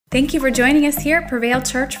Thank you for joining us here at Prevail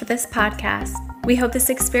Church for this podcast. We hope this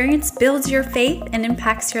experience builds your faith and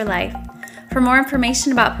impacts your life. For more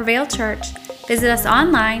information about Prevail Church, visit us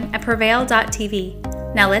online at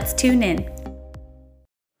prevail.tv. Now let's tune in.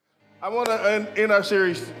 I want to end our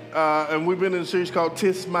series, and we've been in a series called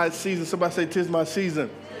 "'Tis My Season." Somebody say "'Tis My Season."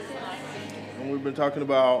 And we've been talking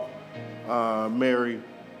about Mary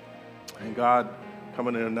and God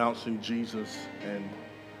coming and announcing Jesus and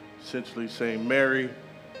essentially saying, Mary,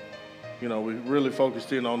 you know, we really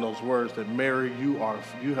focused in on those words that Mary, you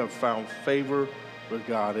have found favor with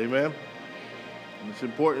God. Amen? And it's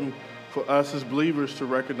important for us as believers to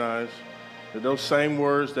recognize that those same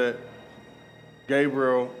words that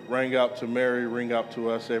Gabriel rang out to Mary ring out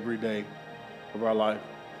to us every day of our life.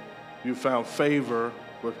 You found favor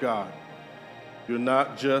with God. You're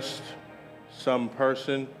not just some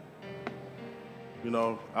person, you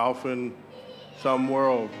know, off in some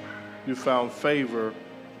world. You found favor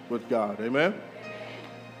with God. Amen?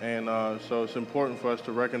 And so it's important for us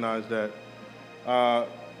to recognize that.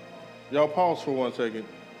 Y'all pause for 1 second.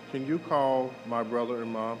 Can you call my brother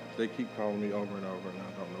and mom? They keep calling me over and over, and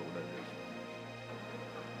I don't know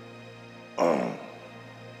what that is.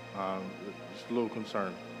 It's a little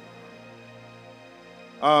concerning.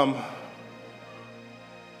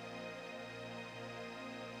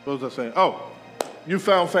 What was I saying? Oh, you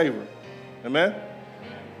found favor. Amen?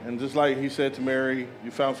 And just like he said to Mary, you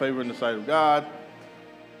found favor in the sight of God.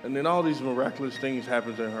 And then all these miraculous things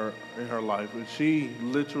happen in her life. And she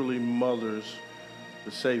literally mothers the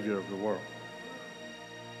Savior of the world.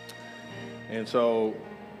 And so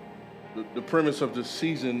the premise of this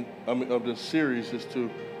of this series is to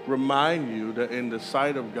remind you that in the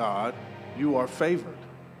sight of God, you are favored.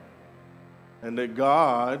 And that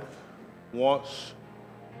God wants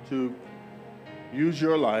to use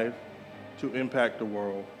your life to impact the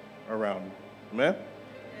world around you. Amen?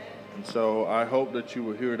 And so I hope that you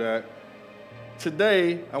will hear that.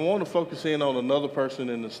 Today, I want to focus in on another person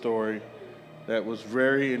in the story that was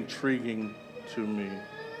very intriguing to me.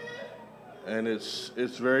 And it's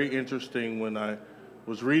very interesting. When I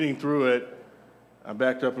was reading through it, I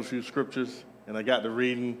backed up a few scriptures and I got to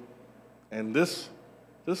reading, and this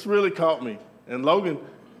really caught me. And Logan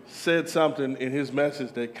said something in his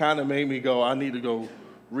message that kind of made me go, I need to go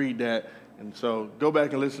read that. And so go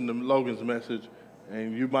back and listen to Logan's message,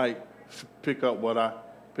 and you might pick up what I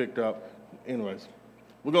picked up. Anyways,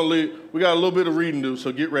 we got a little bit of reading to do,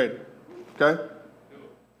 so get ready. Okay?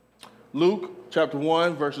 Luke chapter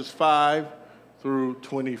 1, verses 5 through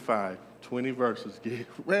 25. 20 verses. Get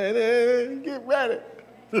ready. Get ready.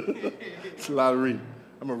 It's a lot of reading.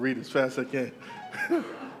 I'm going to read as fast as I can.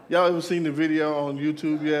 Y'all ever seen the video on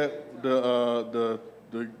YouTube yet? The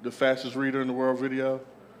fastest reader in the world video?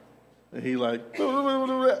 And he like,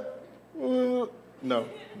 no.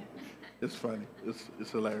 It's funny.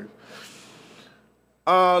 It's hilarious.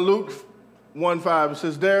 Luke 1:5, it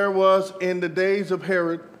says, there was in the days of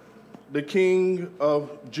Herod, the king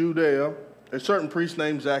of Judea, a certain priest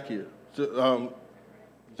named Zacharias,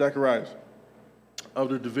 of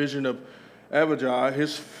the division of Abijah.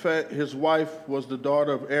 His wife was the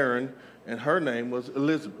daughter of Aaron, and her name was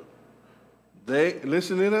Elizabeth.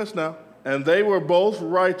 Listen to us now. And they were both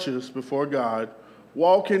righteous before God,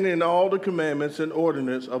 walking in all the commandments and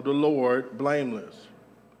ordinances of the Lord blameless.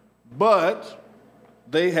 But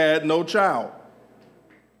they had no child,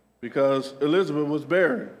 because Elizabeth was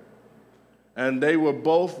barren, and they were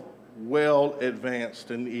both well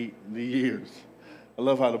advanced in the years. I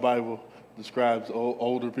love how the Bible describes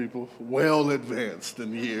older people, well advanced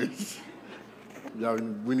in years. Y'all,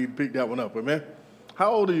 we need to pick that one up, amen?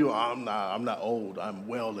 How old are you? I'm not old. I'm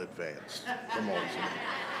well advanced. Come on.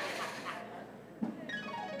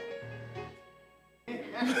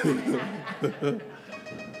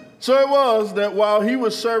 So it was that while he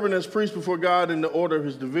was serving as priest before God in the order of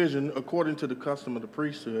his division, according to the custom of the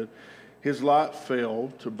priesthood, his lot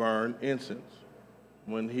fell to burn incense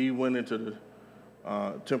when he went into the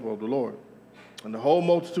temple of the Lord. And the whole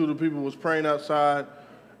multitude of people was praying outside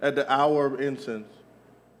at the hour of incense.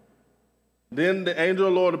 Then the angel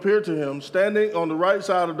of the Lord appeared to him, standing on the right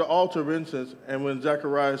side of the altar of incense. And when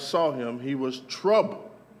Zacharias saw him, he was troubled,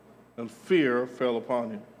 and fear fell upon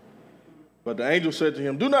him. But the angel said to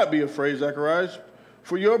him, do not be afraid, Zacharias,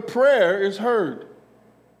 for your prayer is heard.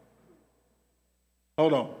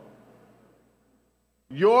 Hold on.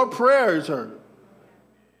 Your prayer is heard.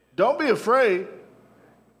 Don't be afraid.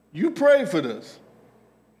 You prayed for this.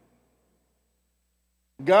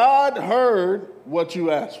 God heard what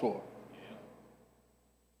you asked for.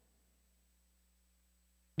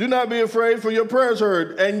 Do not be afraid, for your prayers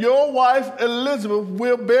heard, and your wife Elizabeth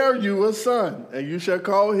will bear you a son, and you shall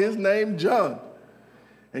call his name John.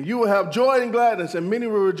 And you will have joy and gladness, and many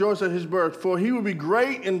will rejoice at his birth. For he will be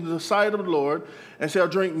great in the sight of the Lord, and shall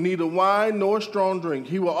drink neither wine nor strong drink.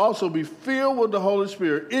 He will also be filled with the Holy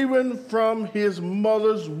Spirit, even from his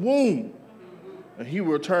mother's womb. And he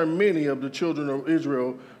will turn many of the children of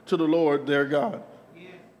Israel to the Lord their God.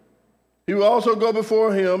 He will also go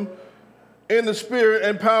before him in the spirit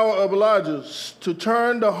and power of Elijah, to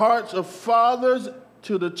turn the hearts of fathers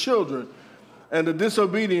to the children, and the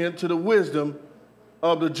disobedient to the wisdom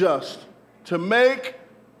of the just, to make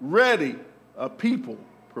ready a people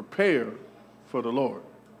prepared for the Lord.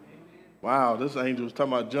 Wow, this angel is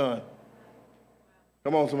talking about John.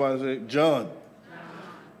 Come on, somebody say, John.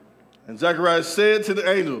 And Zechariah said to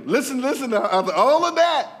the angel, listen now, after all of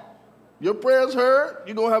that, your prayers heard,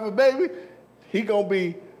 you're going to have a baby, he going to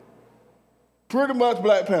be pretty much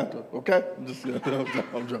Black Panther, okay?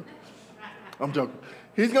 I'm joking.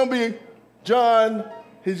 He's going to be John.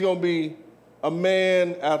 He's going to be a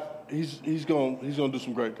man. He's going to do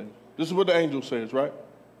some great things. This is what the angel says, right?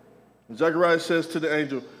 And Zechariah says to the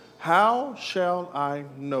angel, how shall I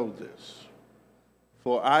know this?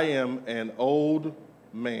 For I am an old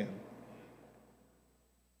man.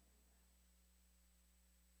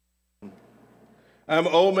 I'm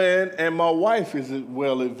an old man, and my wife isn't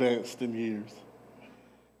well advanced in years.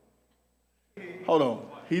 Hold on.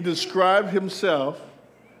 He described himself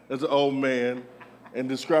as an old man and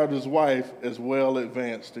described his wife as well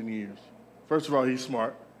advanced in years. First of all, he's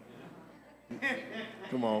smart.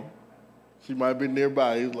 Come on. She might have been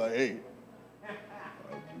nearby. He's like, hey.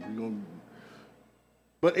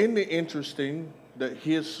 But isn't it interesting that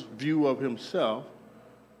his view of himself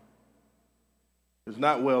is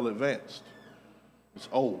not well advanced? It's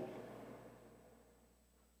old.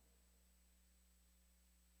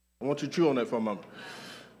 I want you to chew on that for a moment.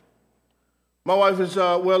 My wife is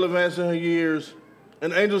well advanced in her years.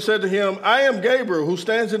 An angel said to him, I am Gabriel, who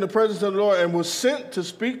stands in the presence of the Lord and was sent to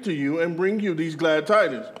speak to you and bring you these glad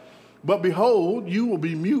tidings. But behold, you will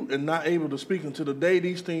be mute and not able to speak until the day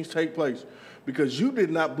these things take place, because you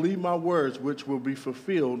did not believe my words, which will be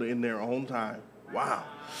fulfilled in their own time. Wow.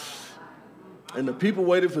 And the people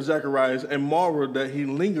waited for Zacharias and marveled that he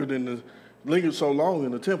lingered so long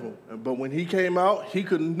in the temple. But when he came out, he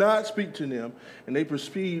could not speak to them, and they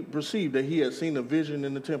perceived that he had seen a vision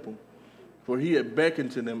in the temple, for he had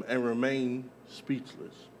beckoned to them and remained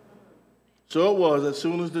speechless. So it was, as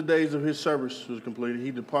soon as the days of his service was completed,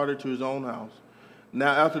 he departed to his own house.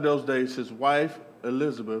 Now after those days, his wife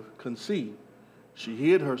Elizabeth conceived. She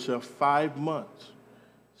hid herself 5 months,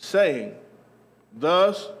 saying,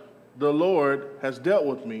 thus the Lord has dealt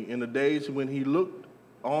with me in the days when he looked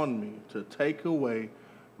on me to take away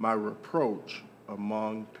my reproach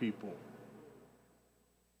among people.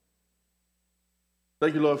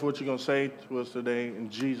 Thank you, Lord, for what you're going to say to us today. In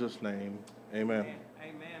Jesus' name, amen.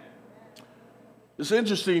 Amen. It's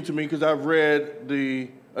interesting to me because I've read the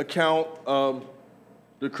account of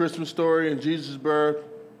the Christmas story and Jesus' birth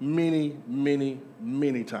many, many,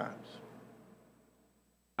 many times.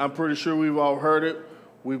 I'm pretty sure we've all heard it.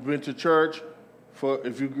 We've been to church.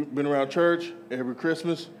 If you've been around church every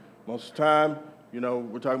Christmas, most of the time,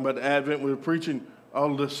 we're talking about the Advent, we're preaching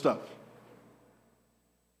all of this stuff.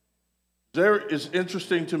 It's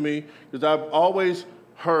interesting to me because I've always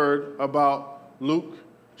heard about Luke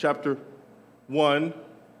chapter 1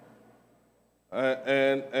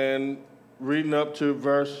 and reading up to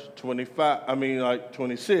verse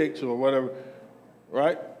 26 or whatever,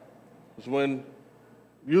 right? It's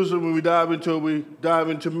usually when we dive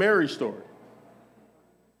into Mary's story.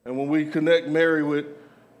 And when we connect Mary with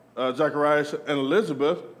Zacharias and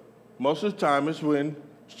Elizabeth, most of the time it's when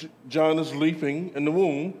John is leaping in the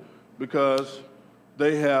womb because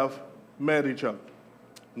they have met each other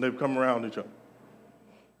and they've come around each other.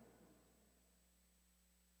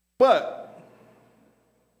 But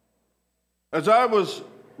as I was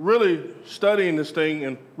really studying this thing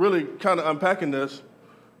and really kind of unpacking this,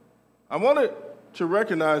 I wanted to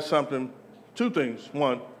recognize two things.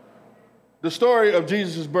 One, the story of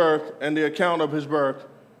Jesus' birth and the account of his birth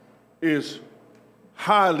is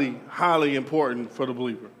highly, highly important for the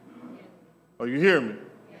believer. Are you hearing me?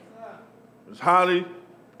 It's highly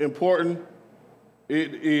important.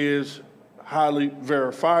 It is highly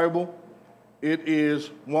verifiable. It is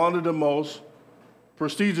one of the most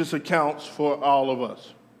prestigious accounts for all of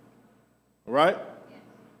us. All right?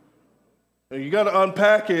 And you got to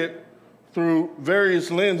unpack it through various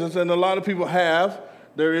lenses, and a lot of people have.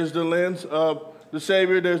 There is the lens of the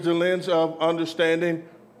Savior. There's the lens of understanding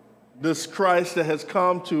this Christ that has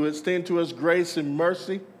come to extend to us grace and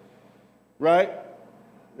mercy. right?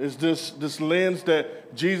 It's this lens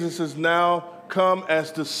that Jesus has now come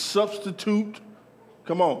as the substitute.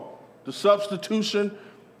 Come on. The substitution.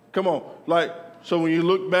 Come on. Like, so when you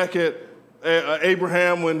look back at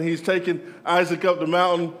Abraham when he's taking Isaac up the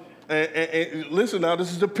mountain, and listen now,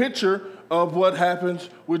 this is the picture of what happens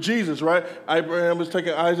with Jesus, right? Abraham is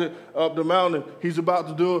taking Isaac up the mountain. He's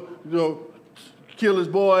about to kill his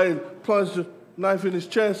boy and plunge the knife in his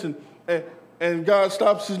chest, and God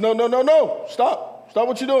stops and says, no, stop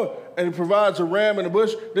what you're doing. And he provides a ram in the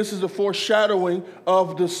bush. This is a foreshadowing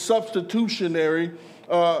of the substitutionary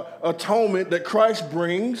atonement that Christ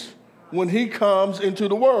brings when he comes into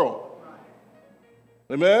the world.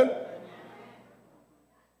 Amen?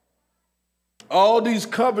 All these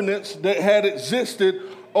covenants that had existed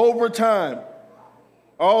over time.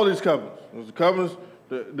 All these covenants. There's the covenants,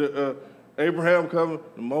 the Abraham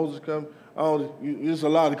covenant, the Moses covenant. There's a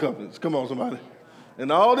lot of covenants. Come on, somebody.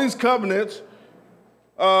 And all these covenants,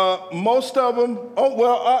 most of them,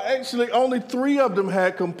 actually only 3 of them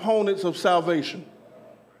had components of salvation.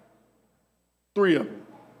 3 of them.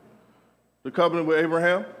 The covenant with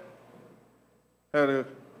Abraham had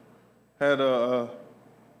a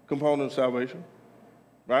component of salvation,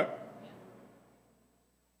 right?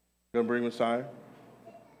 Gonna bring Messiah.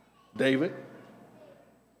 David,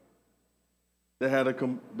 they had a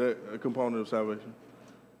component of salvation.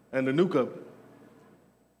 And the new covenant.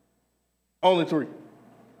 Only 3.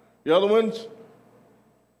 The other ones,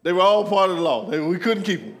 they were all part of the law. We couldn't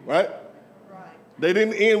keep them, right? They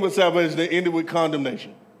didn't end with salvation. They ended with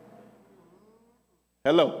condemnation.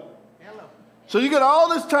 Hello. So you got all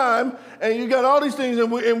this time, and you got all these things, and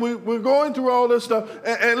we're going through all this stuff.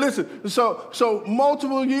 And listen, so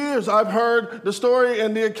multiple years I've heard the story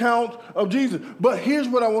and the account of Jesus. But here's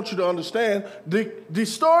what I want you to understand. The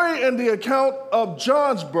story and the account of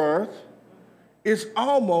John's birth is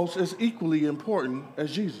almost as equally important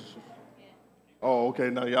as Jesus. Oh, okay,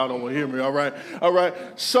 now y'all don't want to hear me, all right.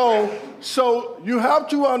 So you have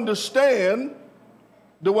to understand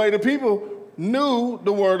the way the people knew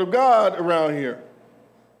the word of God around here.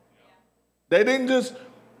 They didn't just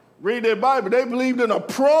read their Bible. They believed in a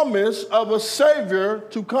promise of a Savior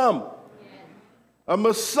to come. A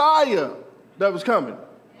Messiah that was coming.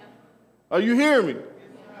 Are you hearing me?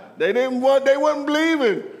 They weren't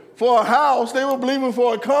believing for a house. They were believing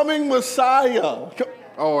for a coming Messiah.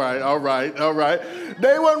 All right.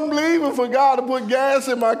 They wasn't believing for God to put gas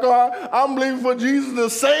in my car. I'm believing for Jesus to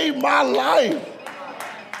save my life.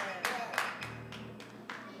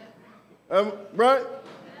 Right?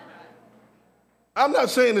 I'm not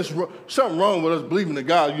saying there's something wrong with us believing that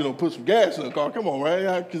God, put some gas in the car. Come on,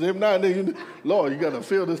 right? Because if not, then Lord, you got to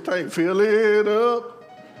fill this tank. Fill it up.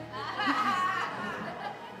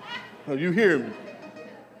 Are you hearing me?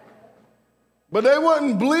 But they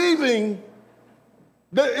wasn't believing.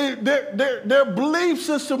 Their belief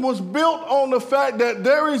system was built on the fact that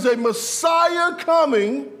there is a Messiah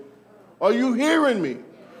coming. Are you hearing me?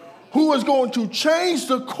 Who is going to change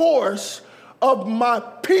the course of my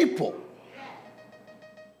people.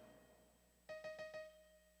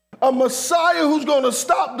 A Messiah who's going to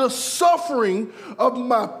stop the suffering of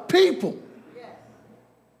my people.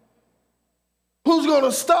 Who's going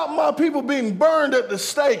to stop my people being burned at the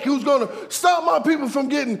stake? Who's going to stop my people from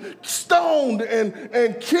getting stoned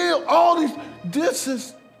and killed? All these. This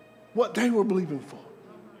is what they were believing for.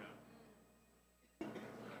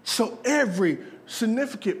 So every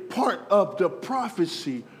significant part of the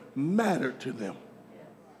prophecy mattered to them.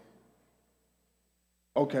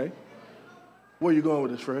 Okay. Where are you going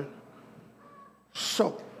with this, Fred?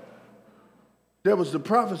 So, there was the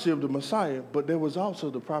prophecy of the Messiah, but there was also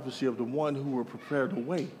the prophecy of the one who will prepare the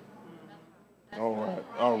way. All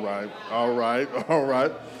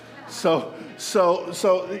right. So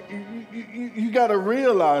you got to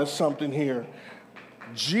realize something here.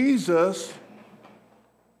 Jesus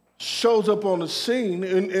shows up on the scene,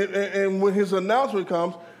 and when his announcement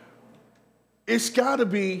comes, it's got to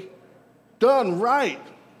be done right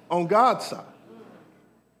on God's side.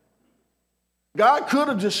 God could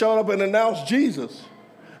have just showed up and announced Jesus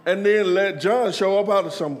and then let John show up out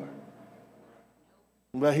of somewhere.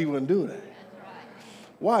 But he wouldn't do that.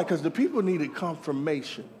 Why? Because the people needed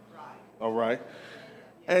confirmation. All right?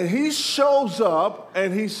 And he shows up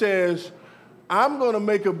and he says, I'm going to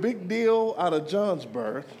make a big deal out of John's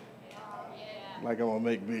birth, like I'm going to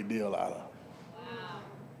make a big deal out of.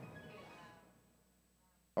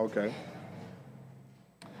 Okay.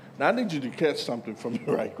 Now, I need you to catch something from me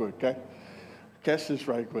right quick, okay? Catch this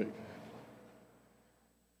right quick.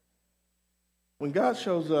 When God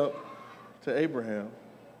shows up to Abraham,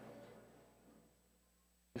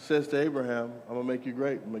 He says to Abraham, I'm going to make you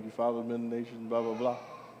great, make you father of many nations, blah, blah, blah,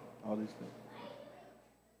 all these things.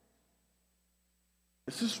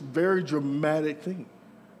 It's this very dramatic thing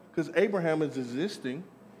because Abraham is existing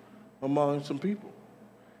among some people.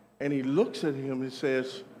 And he looks at him and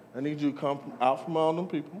says, I need you to come out from among them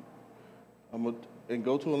people and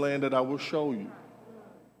go to a land that I will show you.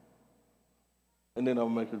 And then I'll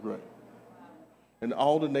make it great. And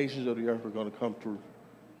all the nations of the earth are going to come through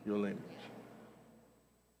your lineage.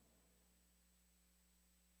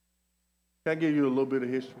 Can I give you a little bit of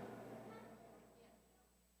history?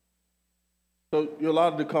 So a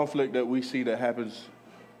lot of the conflict that we see that happens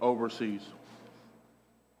overseas.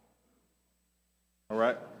 All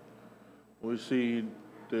right? We see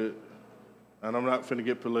and I'm not finna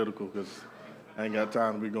get political because I ain't got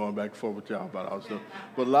time to be going back and forth with y'all about all stuff.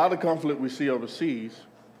 But a lot of conflict we see overseas,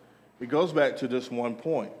 it goes back to this one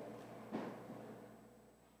point.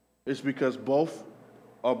 It's because both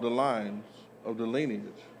of the lines of the lineage,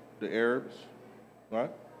 the Arabs,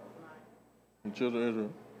 right, and children of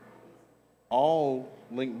Israel, all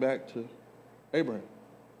link back to Abraham.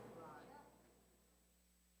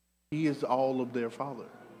 He is all of their father.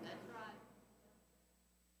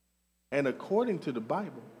 And according to the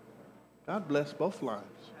Bible, God blessed both lines.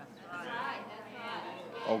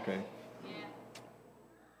 Okay.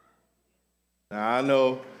 Now, I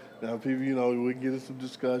know now people, we can get into some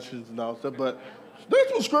discussions and all stuff, but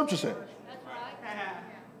that's what Scripture says.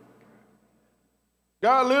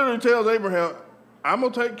 God literally tells Abraham, I'm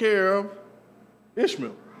going to take care of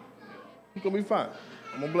Ishmael. He's going to be fine.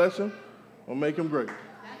 I'm going to bless him. I'm going to make him great.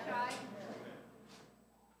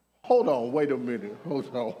 Hold on, wait a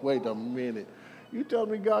minute. You tell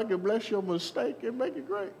me God can bless your mistake and make it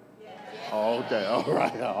great? Oh, okay,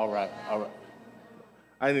 all right.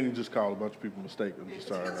 I didn't just call a bunch of people mistakes. I'm just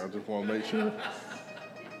sorry. I just want to make sure.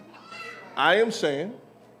 I am saying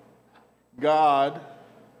God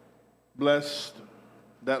blessed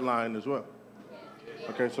that line as well.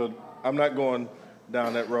 Okay, so I'm not going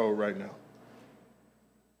down that road right now.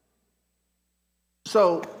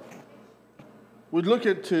 So we look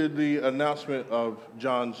at the announcement of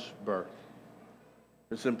John's birth.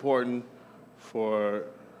 It's important for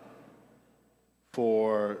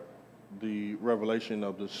the revelation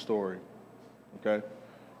of this story, okay?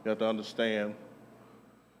 You have to understand,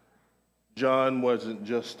 John wasn't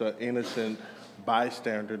just an innocent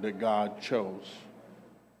bystander that God chose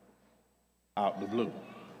out the blue.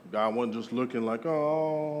 God wasn't just looking like,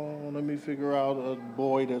 oh, let me figure out a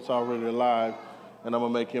boy that's already alive, and I'm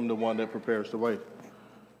going to make him the one that prepares the way.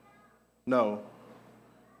 No,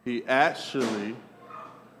 he actually,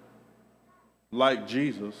 like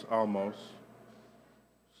Jesus almost,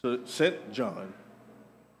 sent John,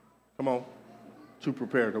 to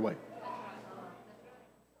prepare the way.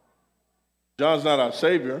 John's not our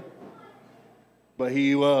Savior, but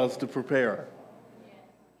he was the preparer.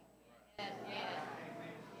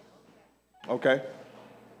 Okay?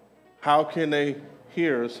 How can they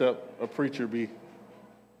hear except a preacher be?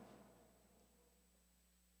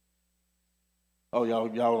 Oh, y'all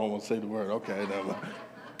don't want to say the word. Okay, never mind.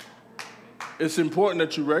 It's important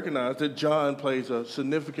that you recognize that John plays a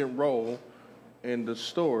significant role in the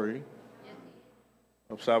story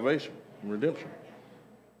of salvation and redemption.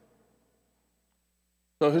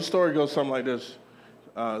 So his story goes something like this.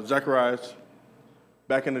 Zacharias,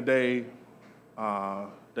 back in the day,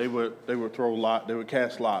 they would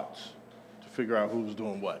cast lots to figure out who's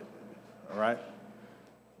doing what. All right?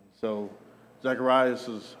 So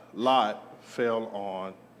Zacharias' lot fell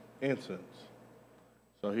on incense.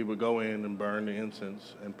 So he would go in and burn the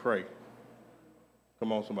incense and pray.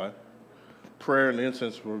 Come on, somebody. Prayer and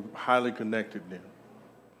incense were highly connected then.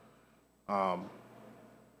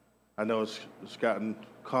 I know it's gotten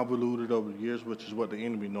convoluted over the years, which is what the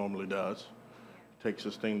enemy normally does. Takes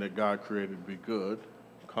this thing that God created to be good,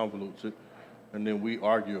 convolutes it, and then we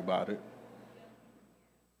argue about it.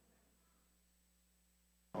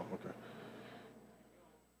 Oh, okay.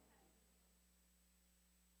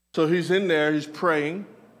 So he's in there, he's praying,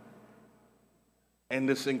 and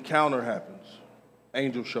this encounter happens.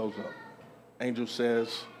 Angel shows up. Angel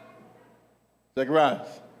says,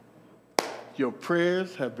 Zacharias, your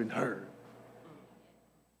prayers have been heard.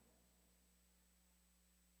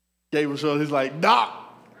 Gabriel shows, he's like,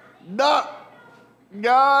 Doc,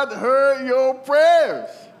 God heard your prayers.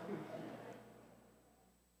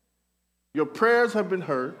 Your prayers have been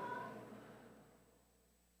heard,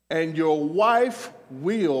 and your wife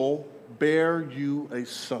will bear you a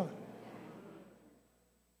son.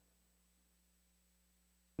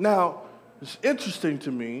 Now, it's interesting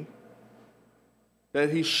to me that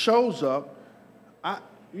he shows up. A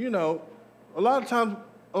lot of times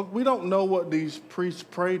we don't know what these priests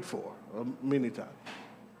prayed for many times.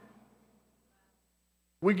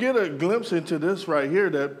 We get a glimpse into this right here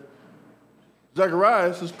that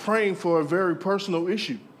Zacharias is praying for a very personal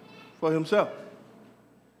issue for himself.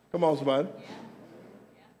 Come on, somebody.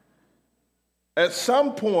 At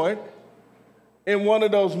some point in one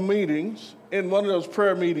of those meetings, in one of those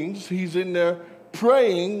prayer meetings, he's in there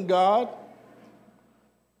praying, God,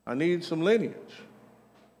 I need some lineage.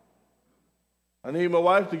 I need my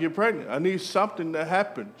wife to get pregnant. I need something to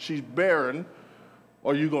happen. She's barren,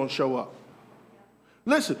 or you're going to show up.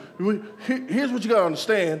 Listen, here's what you got to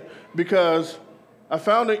understand, because I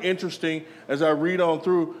found it interesting as I read on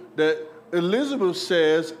through that Elizabeth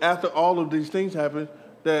says, after all of these things happen,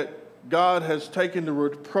 that God has taken the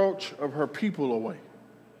reproach of her people away.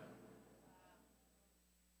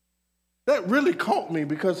 That really caught me,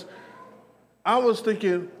 because I was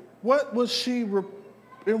thinking, what was she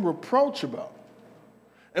in reproach about?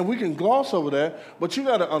 And we can gloss over that, but you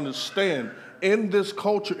got to understand, in this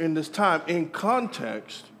culture, in this time, in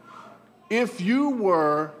context, if you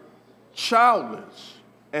were childless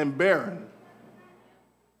and barren,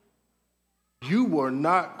 you were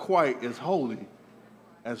not quite as holy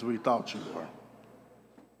as we thought you were.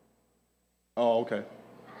 Oh, okay.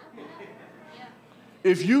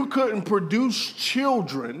 If you couldn't produce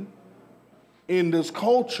children in this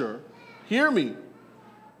culture, hear me,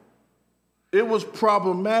 it was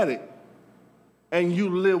problematic, and you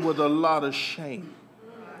live with a lot of shame.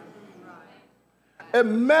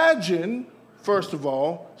 Imagine, first of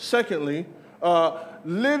all, secondly,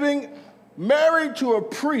 living married to a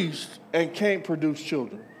priest and can't produce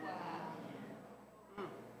children.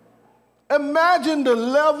 Imagine the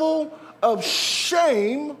level of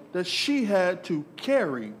shame that she had to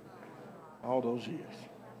carry all those years.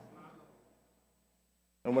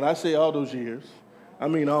 And when I say all those years, I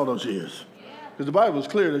mean all those years. Because the Bible is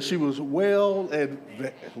clear that she was well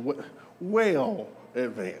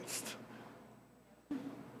advanced.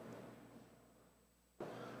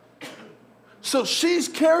 So she's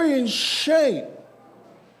carrying shame.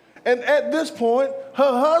 And at this point,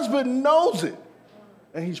 her husband knows it.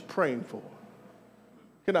 And he's praying for her.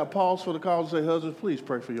 Can I pause for the call and say, husbands, please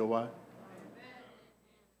pray for your wife?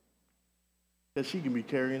 That she can be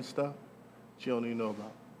carrying stuff she don't even know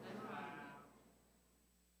about.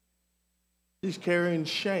 She's carrying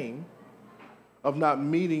shame of not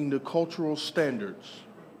meeting the cultural standards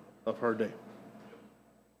of her day.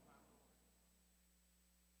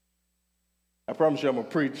 I promise you I'm going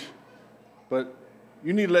to preach, but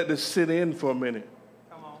you need to let this sit in for a minute.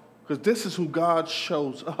 Because this is who God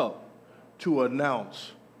shows up to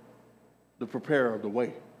announce the preparer of the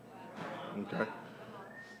way. Okay?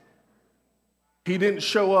 He didn't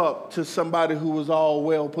show up to somebody who was all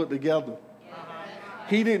well put together.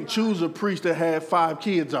 He didn't choose a priest that had 5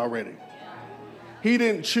 kids already. He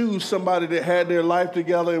didn't choose somebody that had their life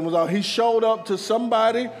together and was all. He showed up to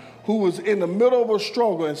somebody who was in the middle of a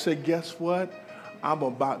struggle and said, guess what? I'm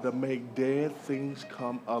about to make dead things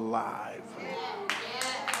come alive.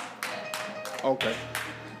 Okay.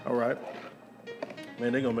 All right.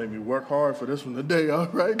 Man, they're going to make me work hard for this one today. All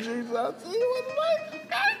right, Jesus, I see you in the light.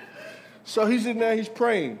 Okay. So he's in there, he's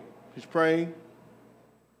praying. He's praying.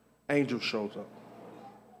 Angel shows up.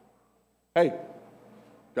 Hey,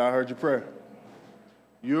 God heard your prayer.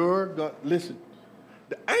 You're going to, listen,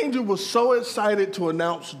 the angel was so excited to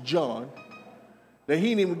announce John that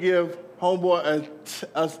he didn't even give homeboy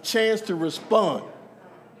a chance to respond.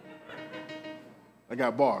 I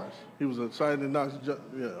got bars. He was excited to announce John.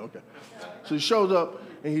 Yeah, okay. So he shows up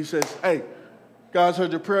and he says, hey, God's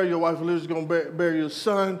heard your prayer. Your wife Elizabeth's going to bear your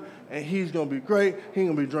son, and he's going to be great. He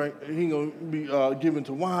ain't going to be given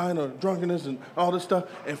to wine or drunkenness and all this stuff.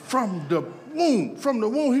 And from the womb,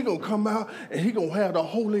 he going to come out, and he going to have the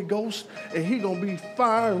Holy Ghost, and he going to be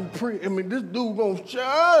fire and this dude going to shut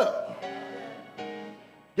up.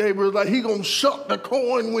 Gabriel's like, he going to shuck the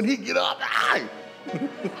coin when he get up.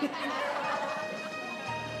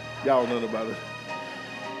 Y'all know about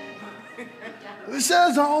it. It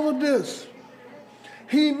says all of this.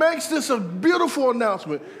 He makes this a beautiful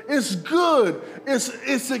announcement. It's good.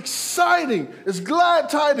 It's exciting. It's glad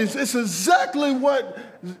tidings. It's exactly what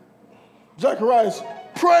Zacharias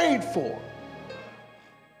prayed for.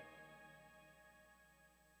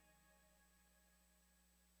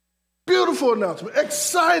 Beautiful announcement.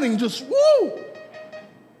 Exciting. Just woo.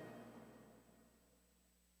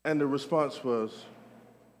 And the response was,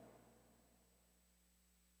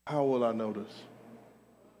 how will I know this?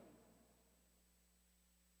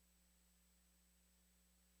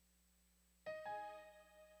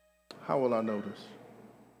 How will I know this?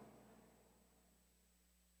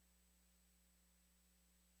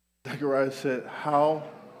 Zechariah said, how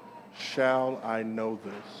shall I know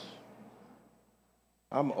this?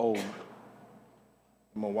 I'm old.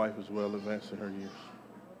 My wife is well advanced in her years.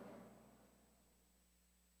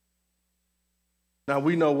 Now,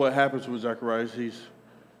 we know what happens with Zechariah. He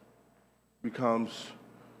becomes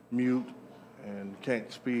mute and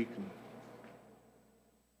can't speak.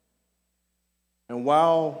 And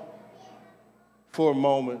while, for a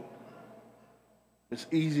moment, it's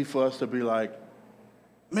easy for us to be like,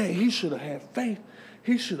 man, he should have had faith.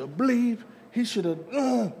 He should have believed. He should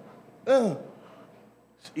have,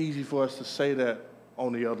 It's easy for us to say that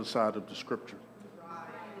on the other side of the scripture.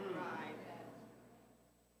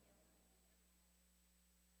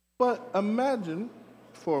 But imagine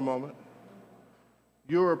for a moment,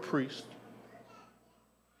 you're a priest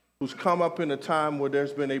who's come up in a time where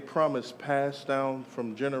there's been a promise passed down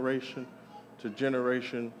from generation to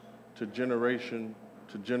generation to generation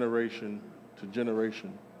to generation to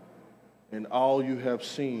generation. And all you have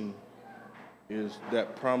seen is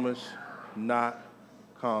that promise not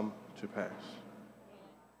come to pass.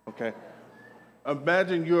 Okay?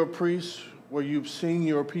 Imagine you're a priest where you've seen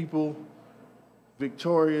your people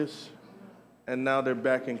victorious and now they're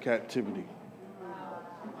back in captivity.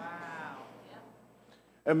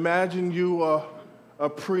 Imagine you are a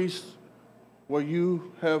priest where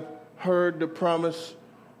you have heard the promise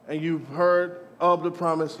and you've heard of the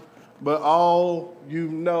promise, but all you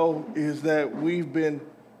know is that we've been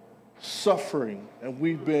suffering and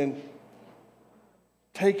we've been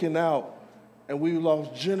taken out and we've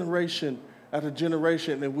lost generation after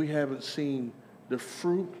generation and we haven't seen the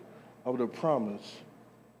fruit of the promise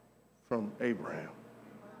from Abraham.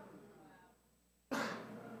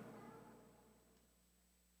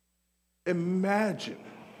 Imagine,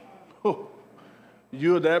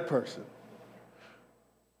 you're that person.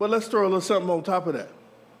 But let's throw a little something on top of that.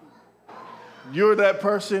 You're that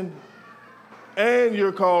person, and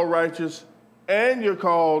you're called righteous, and you're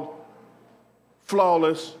called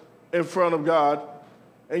flawless in front of God,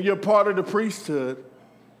 and you're part of the priesthood,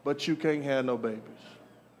 but you can't have no babies.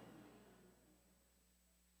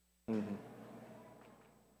 Mm-hmm.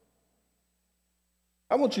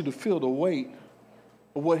 I want you to feel the weight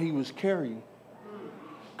of what he was carrying.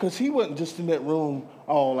 Because he wasn't just in that room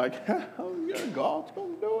all like, oh, yeah, God's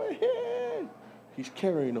going to do it. He's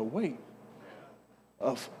carrying a weight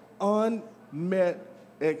of unmet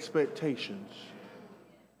expectations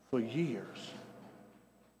for years.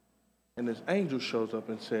 And this angel shows up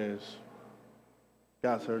and says,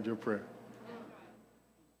 God's heard your prayer.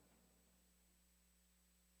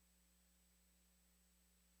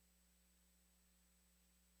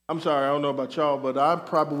 I'm sorry, I don't know about y'all, but I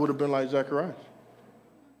probably would have been like Zacharias.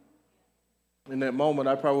 In that moment,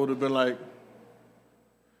 I probably would have been like,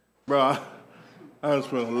 bro, I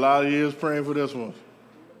spent a lot of years praying for this one.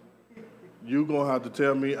 You're going to have to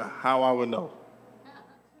tell me how I would know.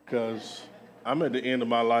 Because I'm at the end of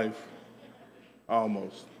my life,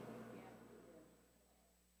 almost.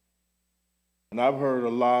 And I've heard a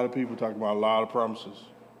lot of people talk about a lot of promises.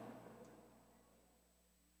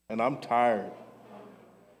 And I'm tired.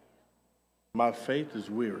 My faith is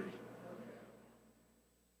weary.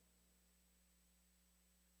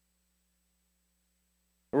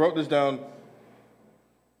 I wrote this down,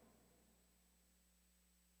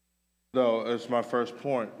 though, as my first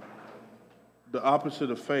point. The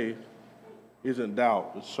opposite of faith isn't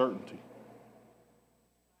doubt, it's certainty.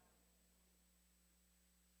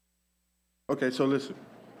 Okay, so listen.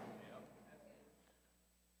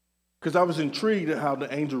 Because I was intrigued at how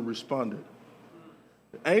the angel responded.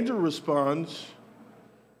 The angel responds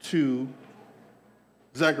to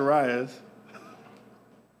Zacharias.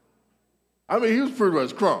 I mean, he was pretty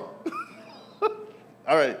much crunk.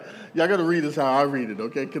 All right, y'all got to read this how I read it,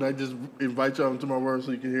 okay? Can I just invite y'all into my words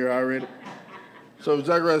so you can hear how I read it? So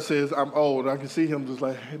Zacharias says, I'm old. I can see him just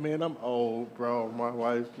like, hey, man, I'm old, bro. My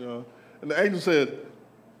wife, you know. And the angel said,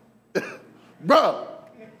 bro,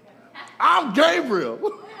 I'm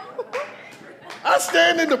Gabriel. I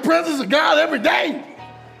stand in the presence of God every day.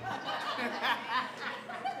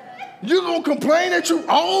 You gonna complain that you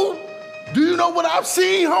old? Do you know what I've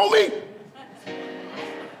seen, homie?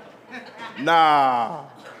 Nah,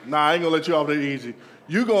 I ain't gonna let you off that easy.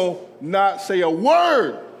 You gonna not say a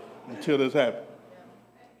word until this happens.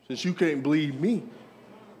 Since you can't believe me.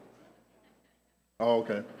 Oh,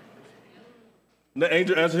 okay. And the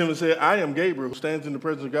angel answered him and said, I am Gabriel, who stands in the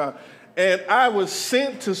presence of God, and I was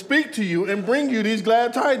sent to speak to you and bring you these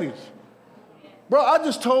glad tidings. Bro, I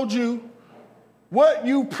just told you what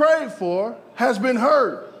you prayed for has been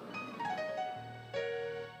heard.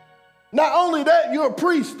 Not only that, you're a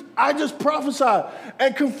priest. I just prophesied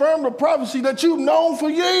and confirmed a prophecy that you've known for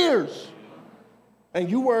years. And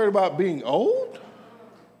you worried about being old?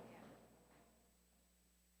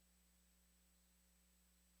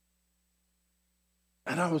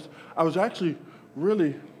 And I was actually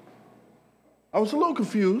I was a little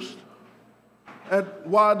confused at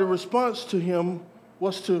why the response to him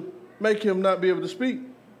was to make him not be able to speak.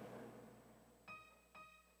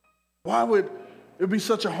 Why would it be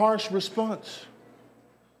such a harsh response?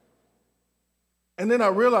 And then I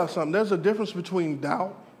realized something. There's a difference between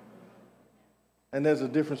doubt and there's a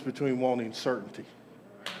difference between wanting certainty.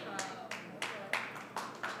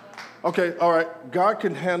 Okay, all right. God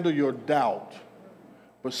can handle your doubt,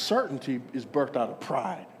 but certainty is birthed out of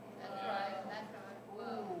pride.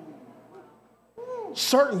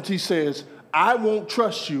 Certainty says, I won't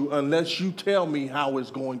trust you unless you tell me how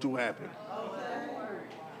it's going to happen.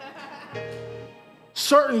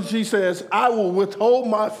 Certainty says, I will withhold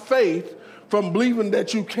my faith from believing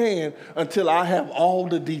that you can until I have all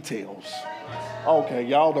the details. Okay,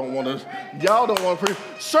 y'all don't want to.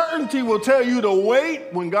 Certainty will tell you to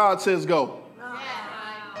wait when God says go.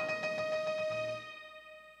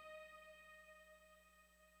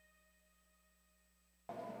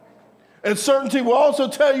 And certainty will also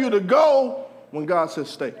tell you to go when God says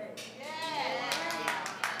stay.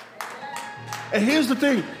 And here's the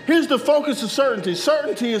thing. Here's the focus of certainty.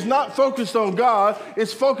 Certainty is not focused on God.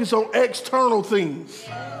 It's focused on external things.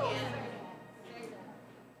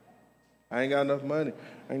 I ain't got enough money.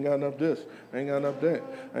 I ain't got enough this. I ain't got enough that.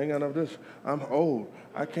 I ain't got enough this. I'm old.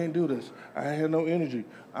 I can't do this. I have no energy.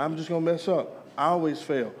 I'm just going to mess up. I always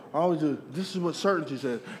fail. I always do. This is what certainty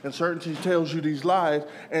says. And certainty tells you these lies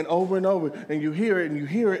and over, and you hear it, and you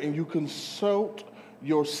hear it, and you consult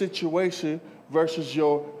your situation versus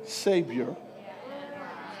your Savior.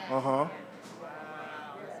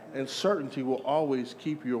 And certainty will always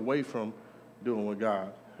keep you away from doing what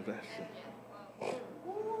God has asked you.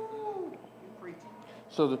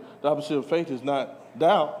 So the opposite of faith is not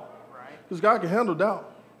doubt. Because God can handle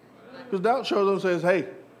doubt. Because doubt shows up and says, hey,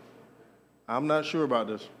 I'm not sure about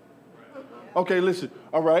this. Okay, listen.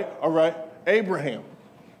 All right. Abraham.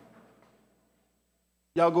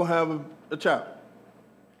 Y'all gonna have a child.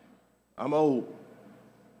 I'm old.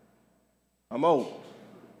 And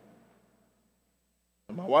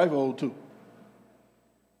my wife old too.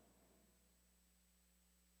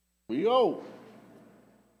 We old.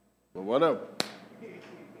 But whatever.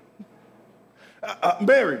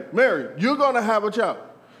 Mary, you're gonna have a child.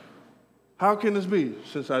 How can this be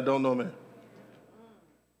since I don't know man?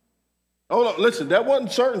 Hold on, listen, that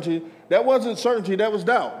wasn't certainty. That was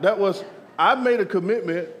doubt. That was, I made a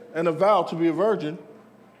commitment and a vow to be a virgin.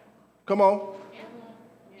 Come on.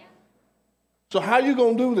 So how you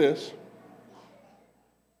going to do this?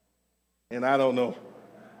 And I don't know.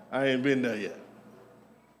 I ain't been there yet.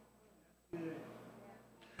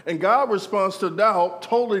 And God responds to doubt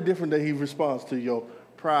totally different than he responds to your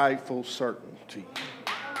prideful certainty.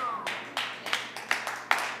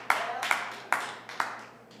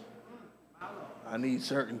 I need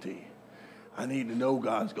certainty. I need to know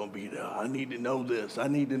God's going to be there. I need to know this. I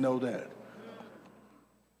need to know that.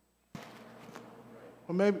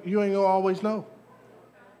 Well, maybe you ain't going to always know.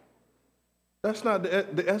 That's not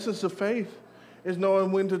the essence of faith, is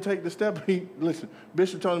knowing when to take the step. Listen,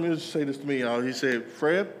 Bishop Tony Mills say this to me, y'all. He said,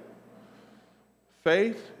 Fred,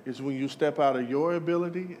 faith is when you step out of your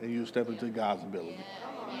ability and you step into God's ability.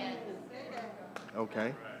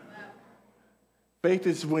 Okay? Faith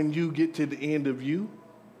is when you get to the end of you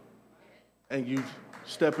and you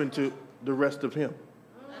step into the rest of him.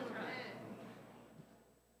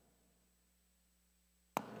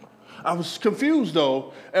 I was confused,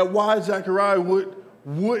 though, at why Zechariah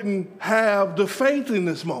wouldn't have the faith in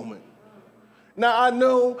this moment. Now, I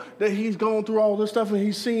know that he's gone through all this stuff and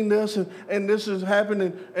he's seen this and this has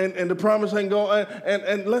happened and the promise ain't going.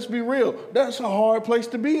 And let's be real, that's a hard place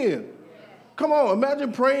to be in. Come on,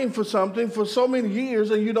 imagine praying for something for so many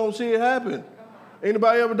years and you don't see it happen.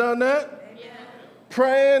 Anybody ever done that? Yeah.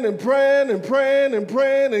 Praying and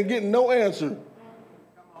getting no answer.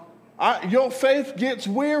 Your faith gets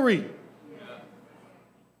weary.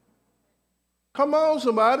 Come on,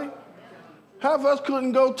 somebody. Half of us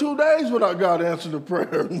couldn't go 2 days without God answering the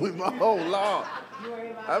prayer. Oh, Lord.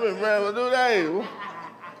 I've been praying for 2 days.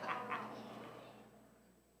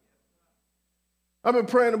 I've been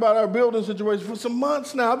praying about our building situation for some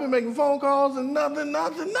months now. I've been making phone calls and nothing.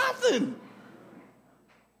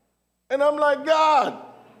 And I'm like, God,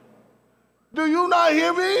 do you not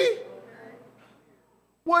hear me?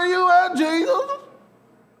 Where you at, Jesus?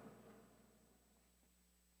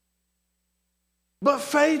 But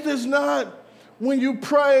faith is not when you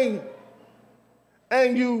pray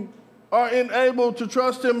and you are enabled to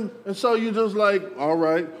trust him, and so you just like, all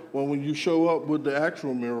right, well, when you show up with the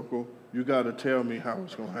actual miracle, you got to tell me how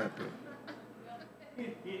it's going to happen.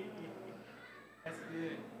 That's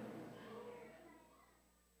good.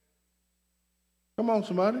 Come on,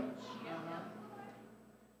 somebody.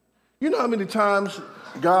 You know how many times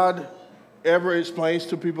God ever explains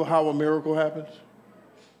to people how a miracle happens?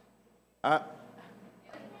 I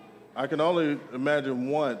can only imagine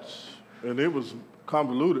once, and it was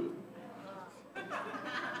convoluted.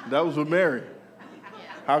 That was with Mary.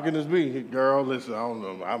 How can this be? Girl, listen, I don't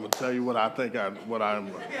know. I'm going to tell you what I think what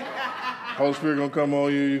I'm. Holy Spirit going to come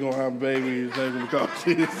on you. You're going to have a baby. His name's going to be called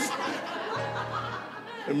Jesus.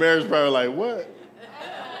 And Mary's probably like, what?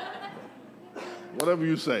 Whatever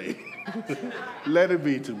you say. Let it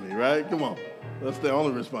be to me, right? Come on. That's the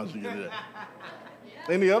only response you get to that.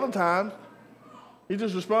 Any other times, he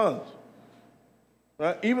just responds.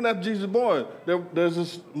 Right? Even after Jesus is born, there's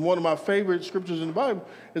this, one of my favorite scriptures in the Bible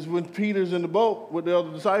is when Peter's in the boat with the other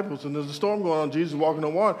disciples and there's a storm going on, Jesus is walking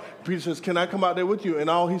on water. Peter says, can I come out there with you? And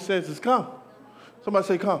all he says is, come. Somebody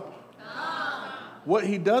say, come. What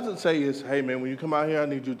he doesn't say is, hey, man, when you come out here, I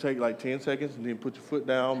need you to take like 10 seconds and then put your foot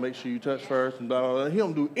down, make sure you touch first, and blah, blah, blah. He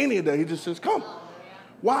don't do any of that. He just says, come.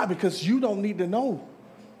 Why? Because you don't need to know.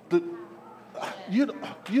 You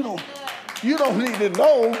don't need to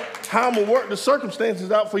know how I'm going to work the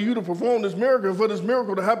circumstances out for you to perform this miracle. For this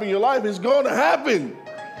miracle to happen in your life, it's going to happen.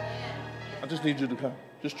 I just need you to come.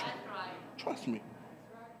 Just trust me.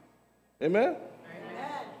 Amen?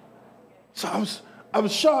 So I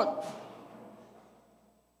was shocked.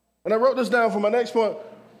 And I wrote this down for my next point.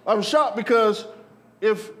 I was shocked because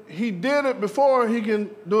if he did it before, he can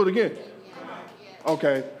do it again.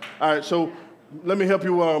 Okay. All right. So let me help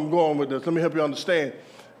you where I'm going with this. Let me help you understand.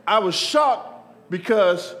 I was shocked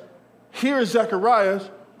because here is Zacharias,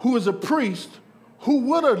 who is a priest, who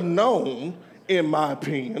would have known, in my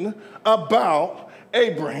opinion, about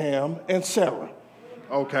Abraham and Sarah.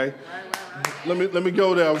 Okay. Let me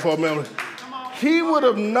go there for a minute. He would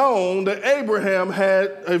have known that Abraham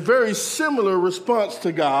had a very similar response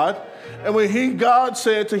to God. And when God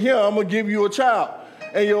said to him, I'm going to give you a child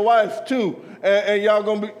and your wife too. And y'all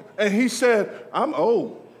going to be, and he said, I'm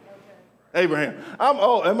old. Abraham, I'm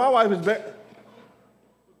old. And my wife is barren.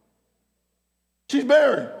 She's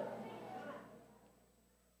barren.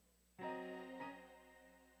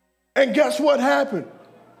 And guess what happened?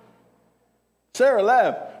 Sarah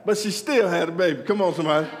laughed, but she still had a baby. Come on,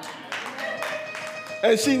 somebody.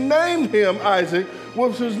 And she named him Isaac,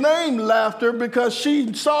 which was named Laughter, because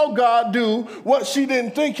she saw God do what she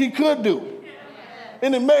didn't think he could do.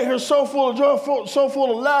 And it made her so full of joy, so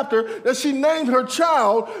full of laughter, that she named her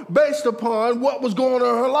child based upon what was going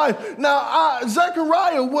on in her life. Now,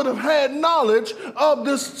 Zechariah would have had knowledge of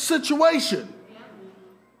this situation.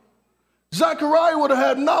 Zechariah would have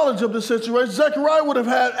had knowledge of the situation. Zechariah would have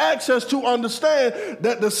had access to understand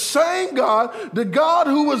that the same God, the God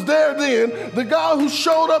who was there then, the God who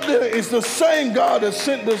showed up there, is the same God that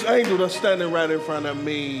sent this angel that's standing right in front of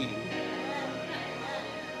me.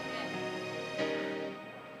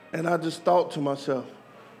 And I just thought to myself,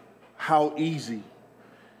 how easy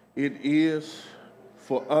it is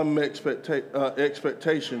for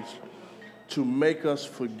expectations to make us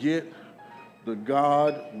forget the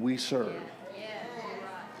God we serve.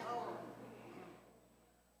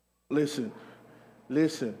 Listen.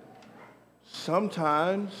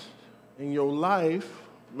 Sometimes in your life,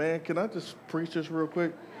 man, can I just preach this real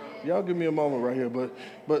quick? Y'all give me a moment right here, but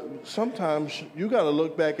sometimes you got to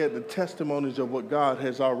look back at the testimonies of what God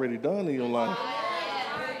has already done in your life.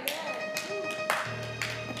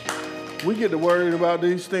 We get to worry about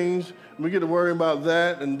these things. We get to worry about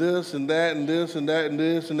that and this and that and this and that and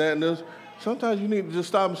this and that and this. Sometimes you need to just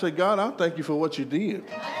stop and say, God, I thank you for what you did.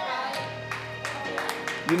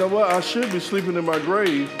 You know what? I should be sleeping in my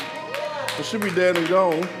grave. I should be dead and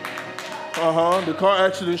gone. The car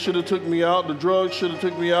accident should have took me out. The drugs should have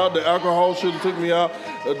took me out. The alcohol should have took me out.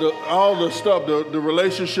 All the stuff, the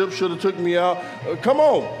relationship should have took me out. Come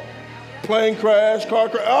on. Plane crash, car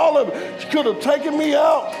crash, all of it. She could have taken me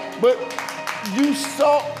out. But you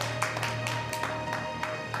saw...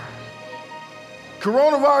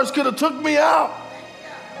 Coronavirus could have took me out,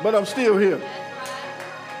 but I'm still here.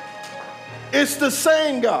 It's the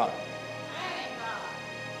same God.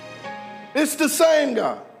 It's the same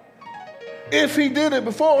God. If he did it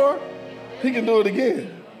before, he can do it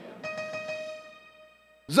again.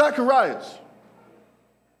 Zacharias,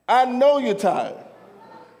 I know you're tired.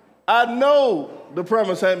 I know the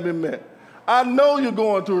promise hadn't been met. I know you're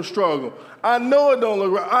going through a struggle. I know it don't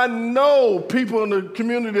look right. I know people in the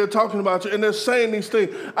community are talking about you and they're saying these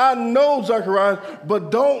things. I know, Zacharias, but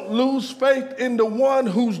don't lose faith in the one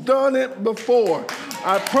who's done it before.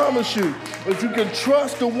 I promise you, if you can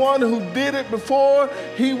trust the one who did it before,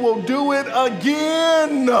 he will do it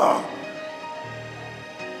again.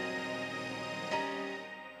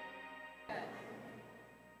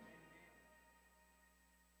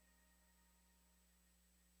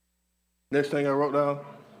 Next thing I wrote down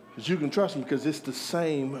is you can trust him because it's the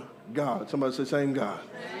same God. Somebody say same God.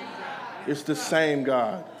 It's the same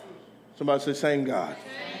God. Somebody say same God.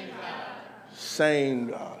 Same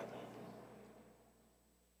God.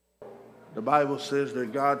 The Bible says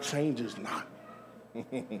that God changes not.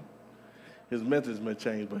 His methods may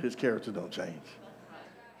change, but his character don't change.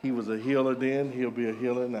 He was a healer then, he'll be a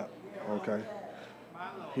healer now. Okay?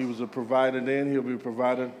 He was a provider then, he'll be a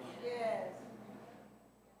provider.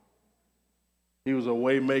 He was a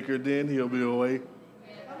way maker then, he'll be a way.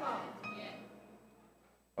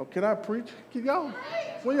 Oh, can I preach? Can y'all?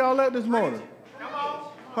 Where y'all at this morning?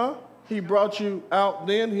 Huh? He brought you out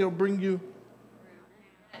then, he'll bring you.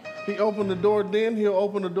 He opened the door then, he'll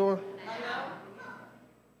open the door.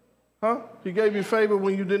 Huh? He gave you favor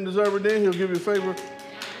when you didn't deserve it then, he'll give you favor.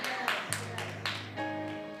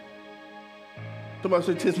 Somebody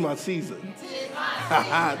say, 'tis my season.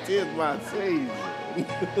 'Tis my season.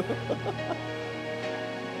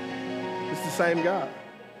 It's the same God.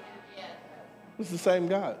 It's the same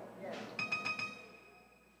God.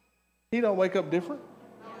 He don't wake up different.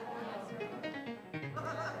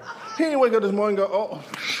 He didn't wake up this morning and go, oh,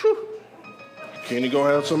 whew, Kenny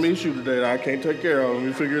gonna have some issue today that I can't take care of. Let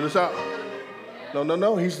me figure this out.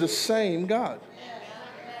 No. He's the same God.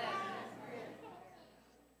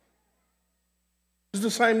 He's the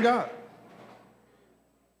same God.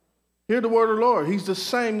 Hear the word of the Lord. He's the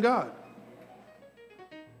same God.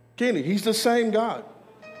 Kenny, he's the same God.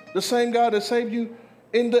 The same God that saved you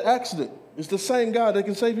in the accident is the same God that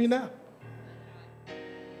can save you now.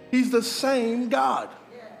 He's the same God.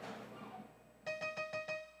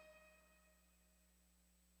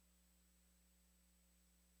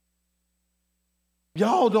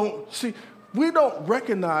 Y'all don't see, we don't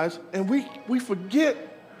recognize and we forget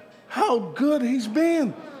how good he's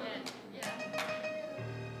been.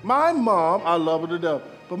 My mom, I love her to death,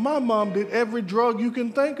 but my mom did every drug you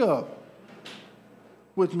can think of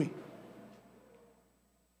with me.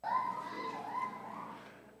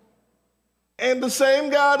 And the same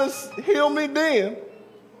God that healed me then,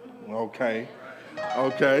 okay,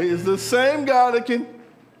 is the same God that can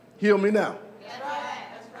heal me now.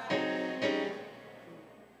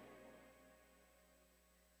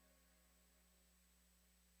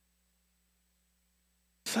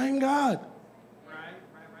 Same God.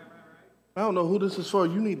 I don't know who this is for.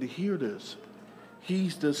 You need to hear this.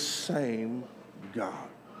 He's the same God.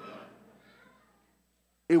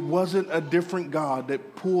 It wasn't a different God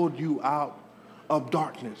that pulled you out of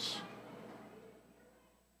darkness.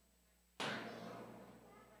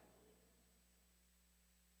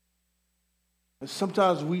 And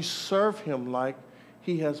sometimes we serve him like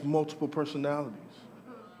he has multiple personalities.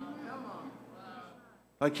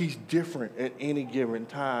 Like he's different at any given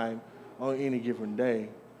time on any given day.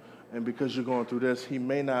 And because you're going through this, he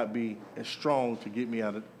may not be as strong to get me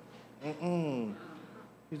out of it.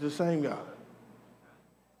 He's the same God.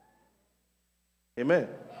 Amen.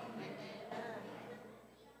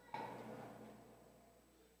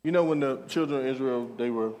 You know, when the children of Israel, they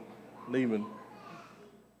were leaving,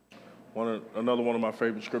 another one of my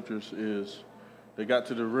favorite scriptures is they got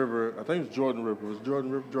to the river, I think it was Jordan River. Was it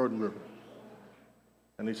Jordan River? Jordan River.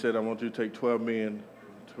 And he said, I want you to take 12 men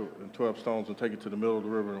and 12 stones and take it to the middle of the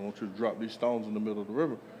river. And I want you to drop these stones in the middle of the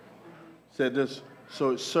river. Said this,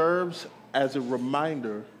 so it serves as a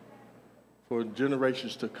reminder for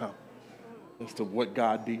generations to come as to what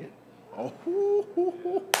God did. Oh,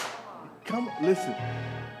 come, listen.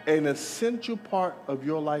 An essential part of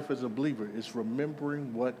your life as a believer is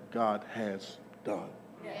remembering what God has done.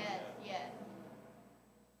 Yes.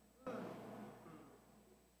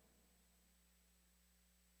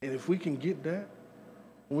 And if we can get that,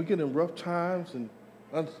 when we get in rough times and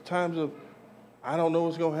times of, I don't know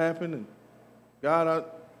what's going to happen, and God,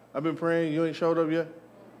 I've been praying, you ain't showed up yet.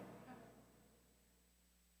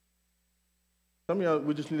 Some of y'all,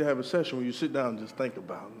 we just need to have a session where you sit down and just think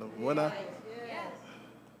about it. When I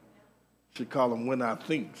should call them when I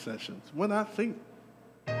think sessions. When I think.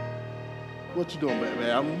 What you doing,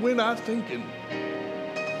 man? I'm when I thinking.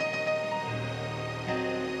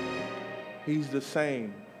 He's the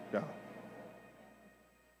same God.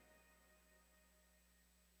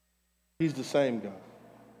 He's the same God.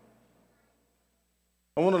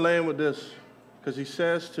 I want to land with this because he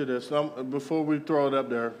says to this. Before we throw it up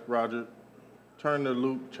there, Roger, turn to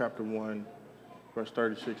Luke chapter 1, verse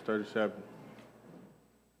 36, 37.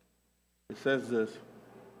 It says this.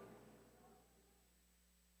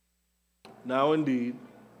 Now indeed,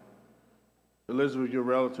 Elizabeth, your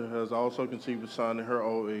relative, has also conceived a son in her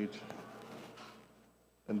old age.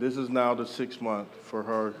 And this is now the 6th month for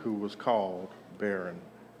her who was called barren.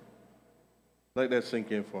 Let that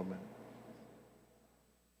sink in for a minute.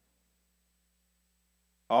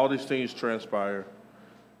 All these things transpire.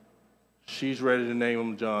 She's ready to name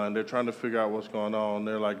him John. They're trying to figure out what's going on.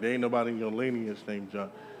 They're like, there ain't nobody in your lineage named John.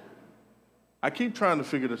 I keep trying to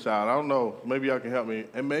figure this out. I don't know. Maybe y'all can help me.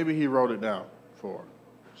 And maybe he wrote it down for her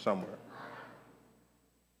somewhere.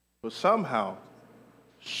 But somehow,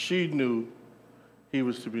 she knew he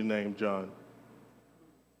was to be named John.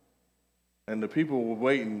 And the people were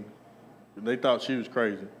waiting. They thought she was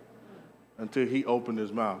crazy until he opened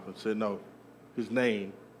his mouth and said, no, his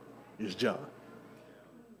name is John.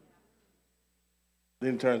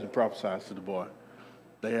 Then he turns and prophesies to the boy.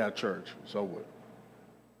 They had church. It's over with.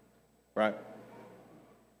 Right?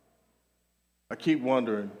 I keep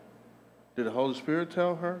wondering, did the Holy Spirit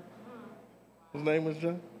tell her his name was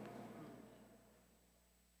John?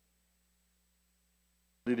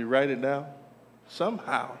 Did he write it down?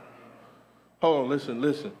 Somehow. Hold on,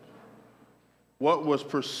 listen. What was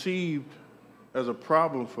perceived as a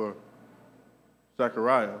problem for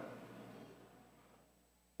Zechariah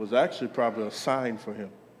was actually probably a sign for him.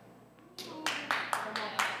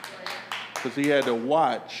 Because he had to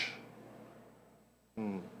watch.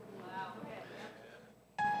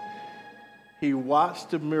 He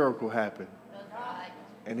watched the miracle happen.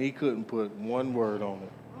 And he couldn't put one word on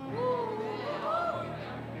it.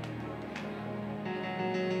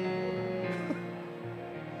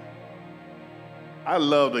 I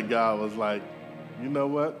love that God was like, you know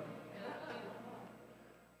what?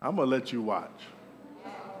 I'm going to let you watch.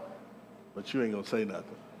 But you ain't going to say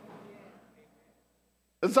nothing.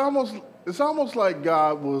 It's almost like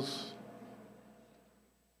God was,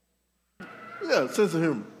 sense of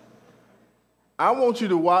humor. I want you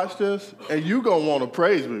to watch this, and you going to want to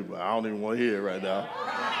praise me, but I don't even want to hear it right now.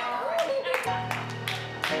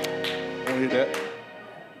 Want to hear that?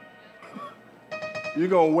 You're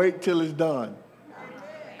going to wait till it's done.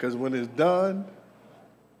 Because when it's done,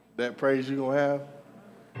 that praise you're going to have,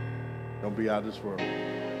 going to be out of this world.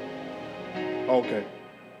 Okay.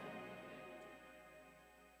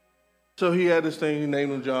 So he had this thing, he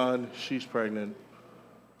named him John. She's pregnant.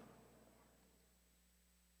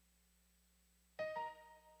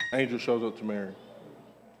 Angel shows up to Mary.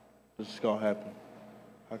 This is going to happen.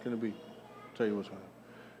 How can it be? I'll tell you what's going to happen.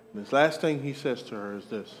 And this last thing he says to her is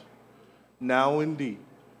this. Now indeed,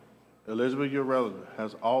 Elizabeth, your relative,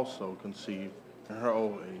 has also conceived in her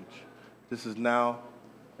old age. This is now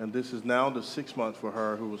the 6th month for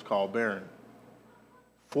her who was called barren.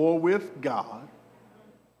 For with God,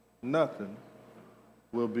 nothing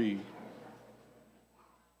will be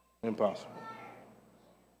impossible.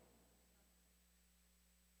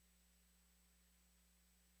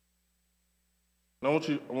 I want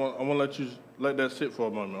to let that sit for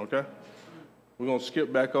a moment, okay? We're going to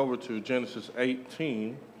skip back over to Genesis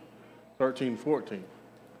 18, 13, 14.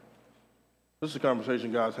 This is a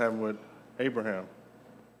conversation God's having with Abraham.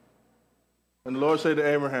 And the Lord said to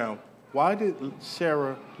Abraham, why did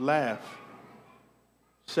Sarah laugh,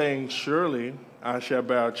 saying, surely I shall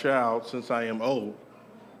bear a child since I am old?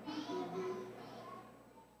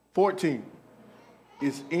 14.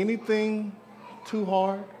 Is anything too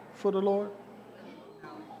hard for the Lord?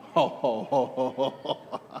 Oh.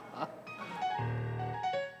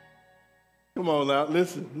 Come on now,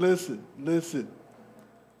 listen.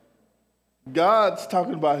 God's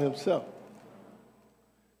talking about himself.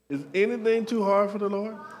 Is anything too hard for the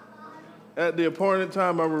Lord? At the appointed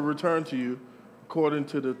time I will return to you according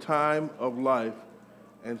to the time of life,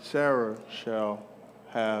 and Sarah shall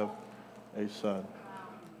have a son.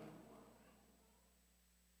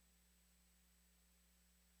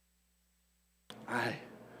 I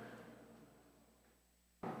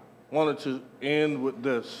wanted to end with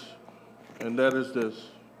this, and that is this.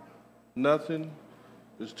 Nothing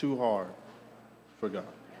is too hard for God.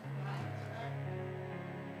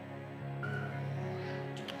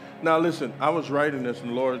 Now listen, I was writing this,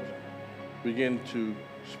 and the Lord began to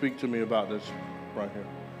speak to me about this right here.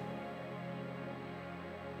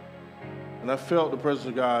 And I felt the presence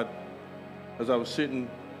of God as I was sitting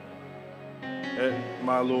at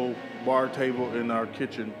my little bar table in our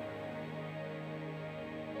kitchen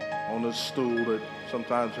on this stool that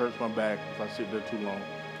sometimes hurts my back if I sit there too long.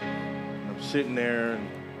 And I'm sitting there, and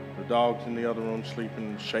The dog's in the other room sleeping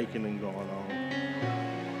and shaking and going on.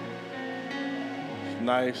 It's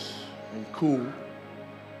nice and cool.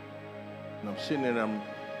 And I'm sitting there and I'm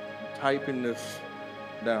typing this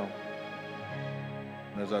down.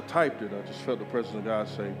 And as I typed it, I just felt the presence of God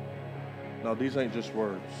say, no, these ain't just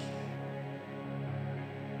words.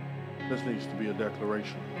 This needs to be a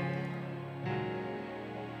declaration.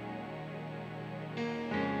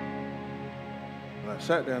 And I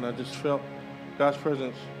sat there and I just felt God's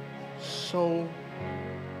presence I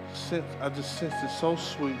just sensed it so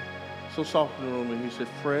sweet, so soft in the room. And he said,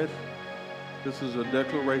 Fred, this is a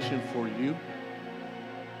declaration for you,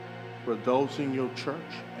 for those in your church,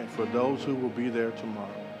 and for those who will be there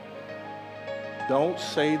tomorrow. Don't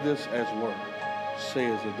say this as words. Say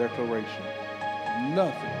it as a declaration.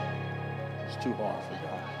 Nothing is too hard for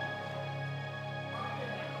God.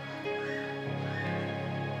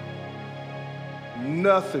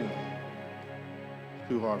 Nothing is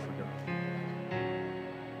too hard for God.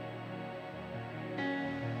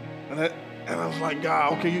 And I was like,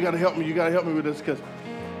 God, okay, you got to help me. You got to help me with this because,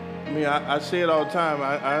 I say it all the time.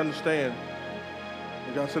 I understand.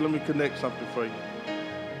 And God said, let me connect something for you.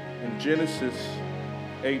 In Genesis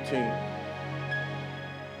 18,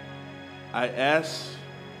 I asked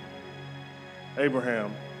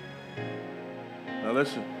Abraham, now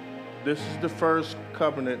listen, this is the first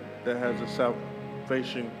covenant that has a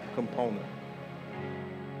salvation component.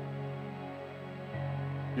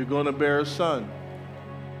 You're going to bear a son.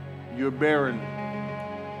 You're barren.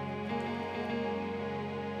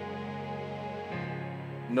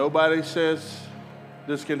 Nobody says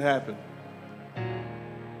this can happen.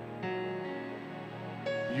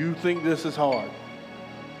 You think this is hard.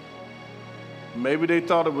 Maybe they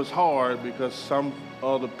thought it was hard because some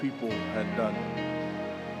other people had done it.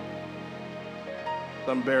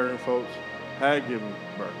 Some barren folks had given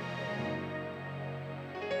birth.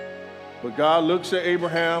 But God looks at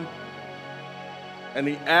Abraham and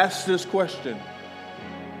he asks this question.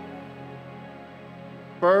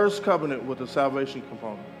 First covenant with a salvation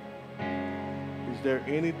component. Is there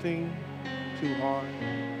anything too hard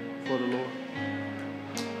for the Lord?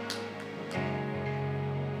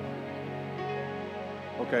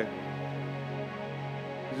 Okay.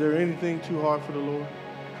 Is there anything too hard for the Lord?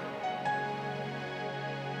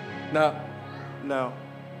 Now,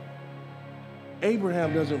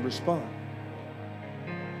 Abraham doesn't respond.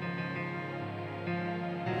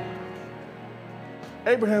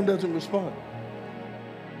 Abraham doesn't respond.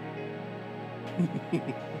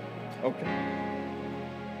 Okay.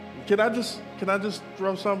 Can I just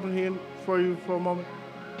throw something here for you for a moment?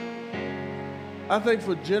 I think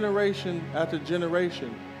for generation after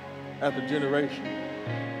generation after generation,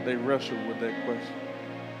 they wrestled with that question.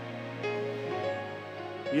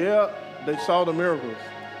 Yeah, they saw the miracles,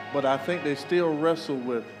 but I think they still wrestle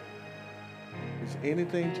with, is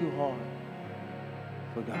anything too hard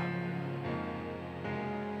for God?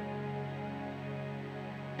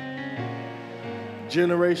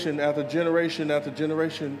 Generation after generation after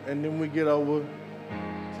generation, and then we get over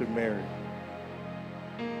to Mary.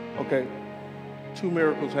 Okay, 2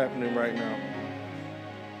 miracles happening right now.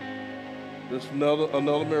 There's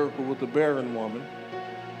another miracle with the barren woman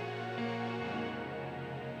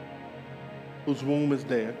whose womb is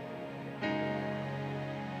dead.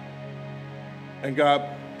 And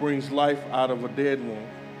God brings life out of a dead womb.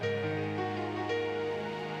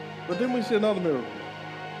 But then we see another miracle.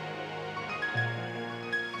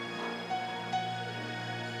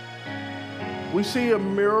 We see a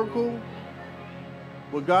miracle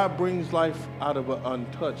where God brings life out of an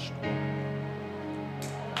untouched womb.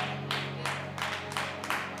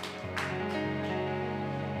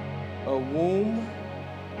 A womb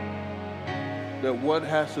that what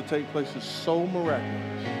has to take place is so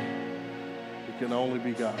miraculous, it can only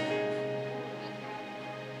be God.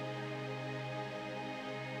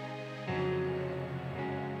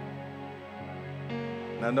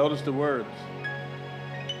 Now notice the words.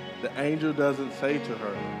 The angel doesn't say to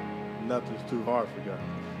her, nothing's too hard for God.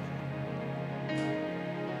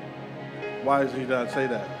 Why does he not say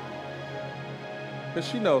that? Because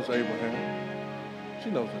she knows Abraham.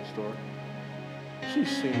 She knows that story.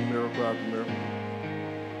 She's seen miracle after miracle.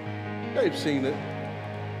 They've seen it.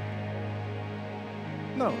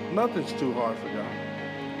 No, nothing's too hard for God.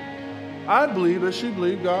 I believe that she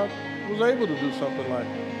believed God was able to do something like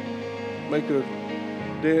make a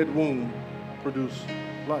dead womb produce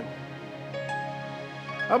life.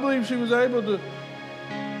 I believe she was able to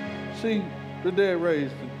see the dead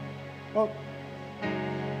raised. I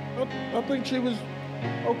think she was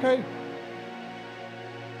okay.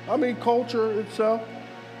 I mean, culture itself,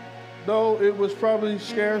 though it was probably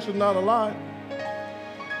scarce and not a lot,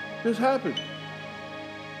 This happened.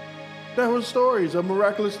 There were stories of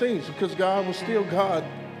miraculous things because God was still God.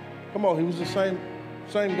 Come on, he was the same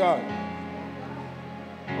God.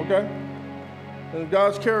 Okay? And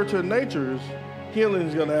God's character and nature is healing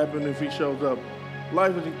is going to happen if he shows up.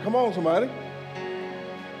 Life is, come on, somebody.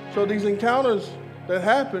 So these encounters that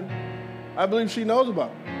happen, I believe she knows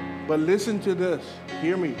about. But listen to this.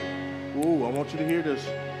 Hear me. Ooh, I want you to hear this.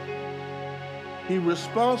 He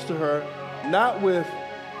responds to her not with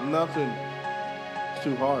nothing is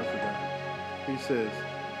too hard for God. He says,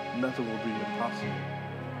 nothing will be impossible.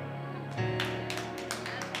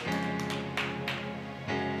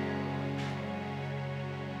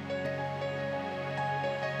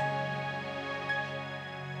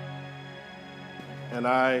 And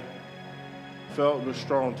I felt the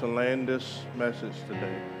strong to land this message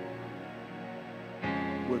today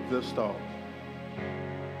with this thought.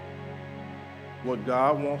 What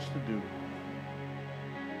God wants to do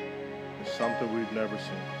is something we've never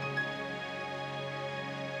seen.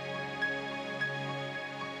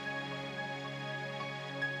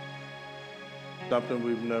 Something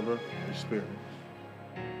we've never experienced.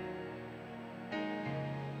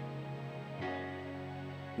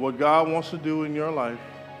 What God wants to do in your life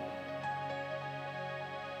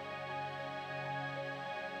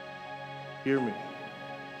hear me.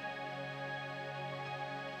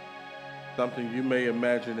 Something you may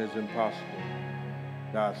imagine is impossible.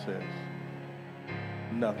 God says,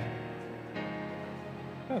 nothing.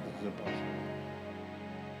 Nothing's impossible.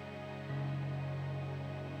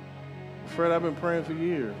 Fred, I've been praying for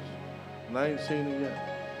years, and I ain't seen it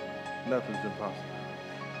yet. Nothing's impossible.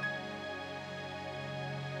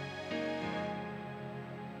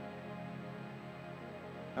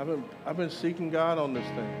 I've been seeking God on this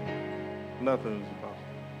thing. Nothing is impossible.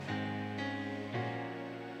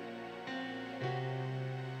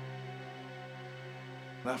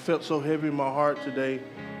 And I felt so heavy in my heart today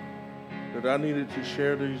that I needed to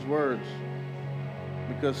share these words.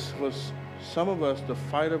 Because for some of us, the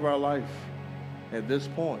fight of our life at this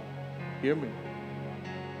point, hear me,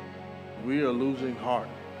 we are losing heart.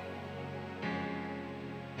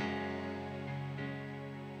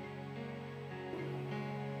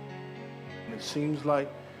 And it seems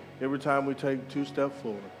like every time we take 2 steps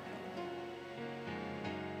forward,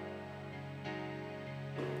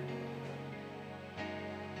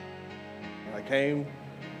 I came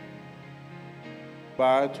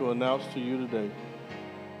by to announce to you today,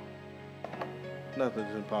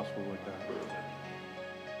 nothing's impossible with God.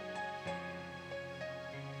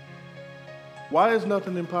 Why is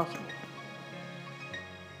nothing impossible?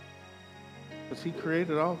 Because he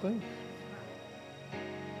created all things.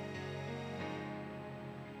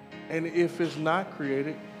 And if it's not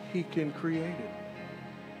created, he can create it.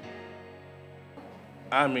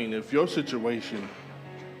 I mean, if your situation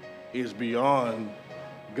is beyond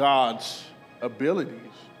God's abilities,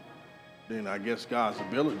 then I guess God's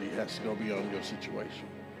ability has to go beyond your situation.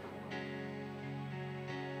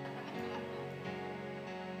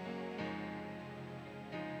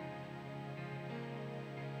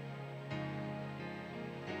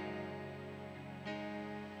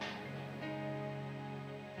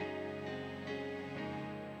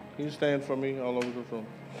 Can you stand for me all over the room?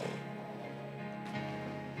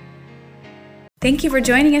 Thank you for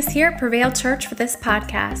joining us here at Prevail Church for this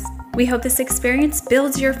podcast. We hope this experience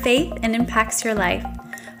builds your faith and impacts your life.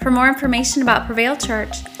 For more information about Prevail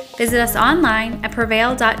Church, visit us online at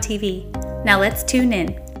prevail.tv. Now let's tune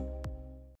in.